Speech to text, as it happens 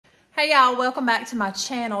Hey y'all, welcome back to my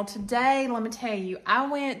channel. Today, let me tell you, I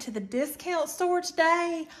went to the discount store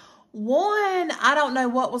today. I don't know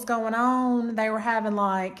what was going on. They were having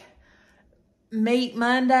like Meat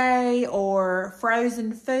Monday or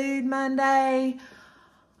Frozen Food Monday.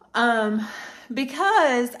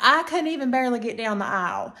 Because I couldn't even barely get down the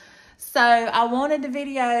aisle. So I wanted the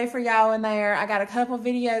video for y'all in there. I got a couple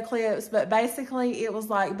video clips, but basically it was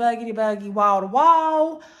like buggity buggy, wall to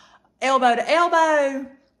wall, elbow to elbow.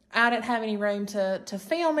 I didn't have any room to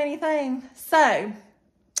film anything. So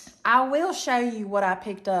I will show you what I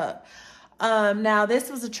picked up. Now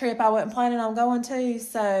this was a trip I wasn't planning on going to,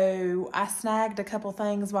 so I snagged a couple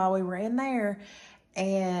things while we were in there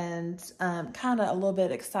and kind of a little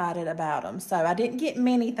bit excited about them. So I didn't get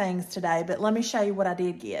many things today, but let me show you what I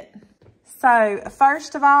did get. So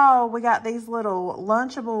first of all, we got these little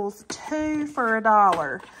Lunchables, 2 for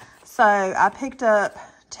 $1. So I picked up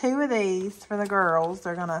 2 of these for the girls.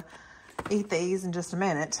 They're gonna eat these in just a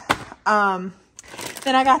minute. Then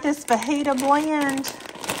I got this fajita blend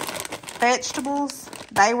vegetables.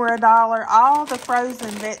 They were $1. All the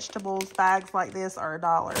frozen vegetables bags like this are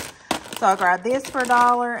 $1. So I grabbed this for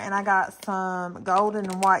 $1, and I got some golden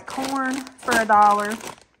and white corn for $1.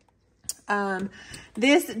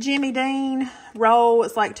 This Jimmy Dean roll,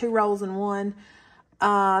 it's like 2 rolls in one.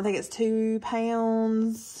 I think it's 2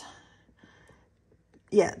 pounds.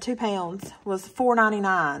 Yeah, 2 pounds was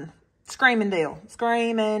 $4.99. Screaming deal.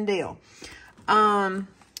 Screaming deal.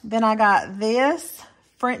 Then I got this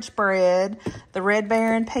French bread, the Red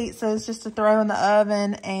Baron pizzas just to throw in the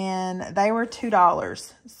oven, and they were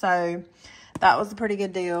 $2. So that was a pretty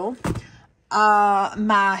good deal.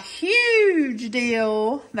 My huge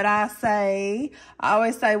deal that I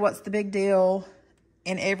always say, what's the big deal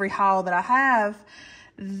in every haul that I have?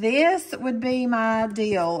 This would be my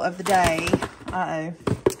deal of the day.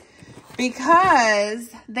 Because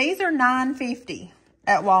these are $9.50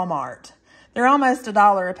 at Walmart. They're almost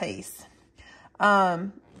 $1 a piece.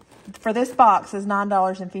 For this box is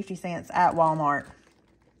 $9.50 at Walmart.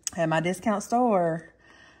 At my discount store,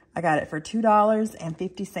 I got it for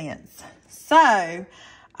 $2.50. So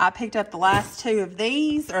I picked up the last 2 of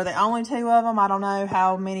these, or the only 2 of them. I don't know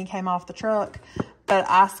how many came off the truck, but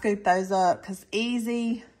I scooped those up because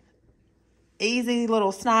easy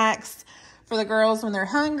little snacks for the girls when they're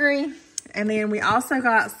hungry. And then we also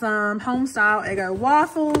got some Homestyle Eggo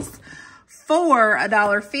waffles for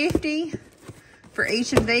 $1.50 for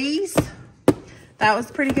each of these. That was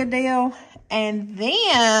a pretty good deal. And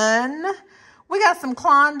then we got some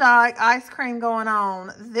Klondike ice cream going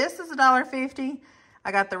on. This is $1.50.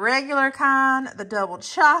 I got the regular kind, the double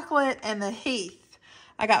chocolate, and the Heath.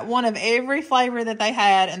 I got one of every flavor that they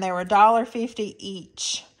had, and they were $1.50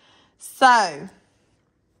 each. So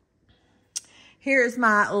here's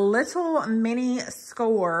my little mini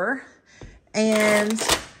score, and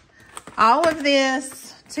all of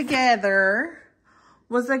this together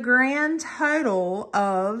was a grand total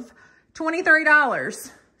of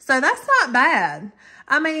 $23. So that's not bad.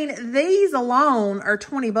 I mean, these alone are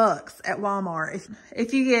 20 bucks at Walmart.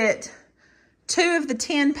 If you get 2 of the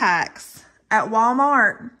 10 packs at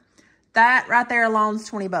Walmart, that right there alone is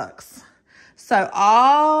 20 bucks. So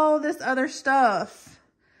all this other stuff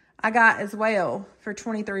I got as well for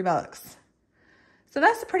 23 bucks. So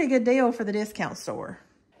that's a pretty good deal for the discount store.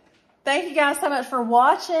 Thank you guys so much for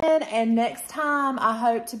watching. And next time, I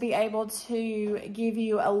hope to be able to give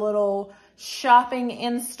you a little shopping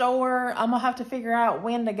in store. I'm gonna have to figure out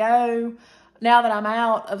when to go. Now that I'm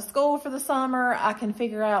out of school for the summer, I can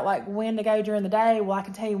figure out like when to go during the day. Well, I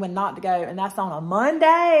can tell you when not to go, and that's on a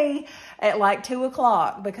Monday at like 2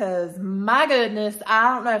 o'clock, because my goodness,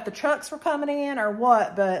 I don't know if the trucks were coming in or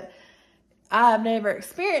what, but I've never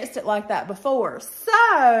experienced it like that before. So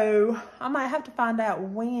I might have to find out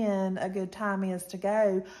when a good time is to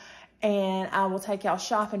go, and I will take y'all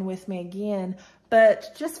shopping with me again.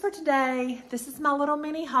 But just for today, this is my little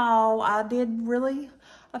mini haul. I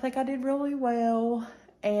think I did really well.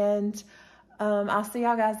 And I'll see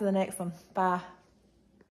y'all guys in the next one. Bye.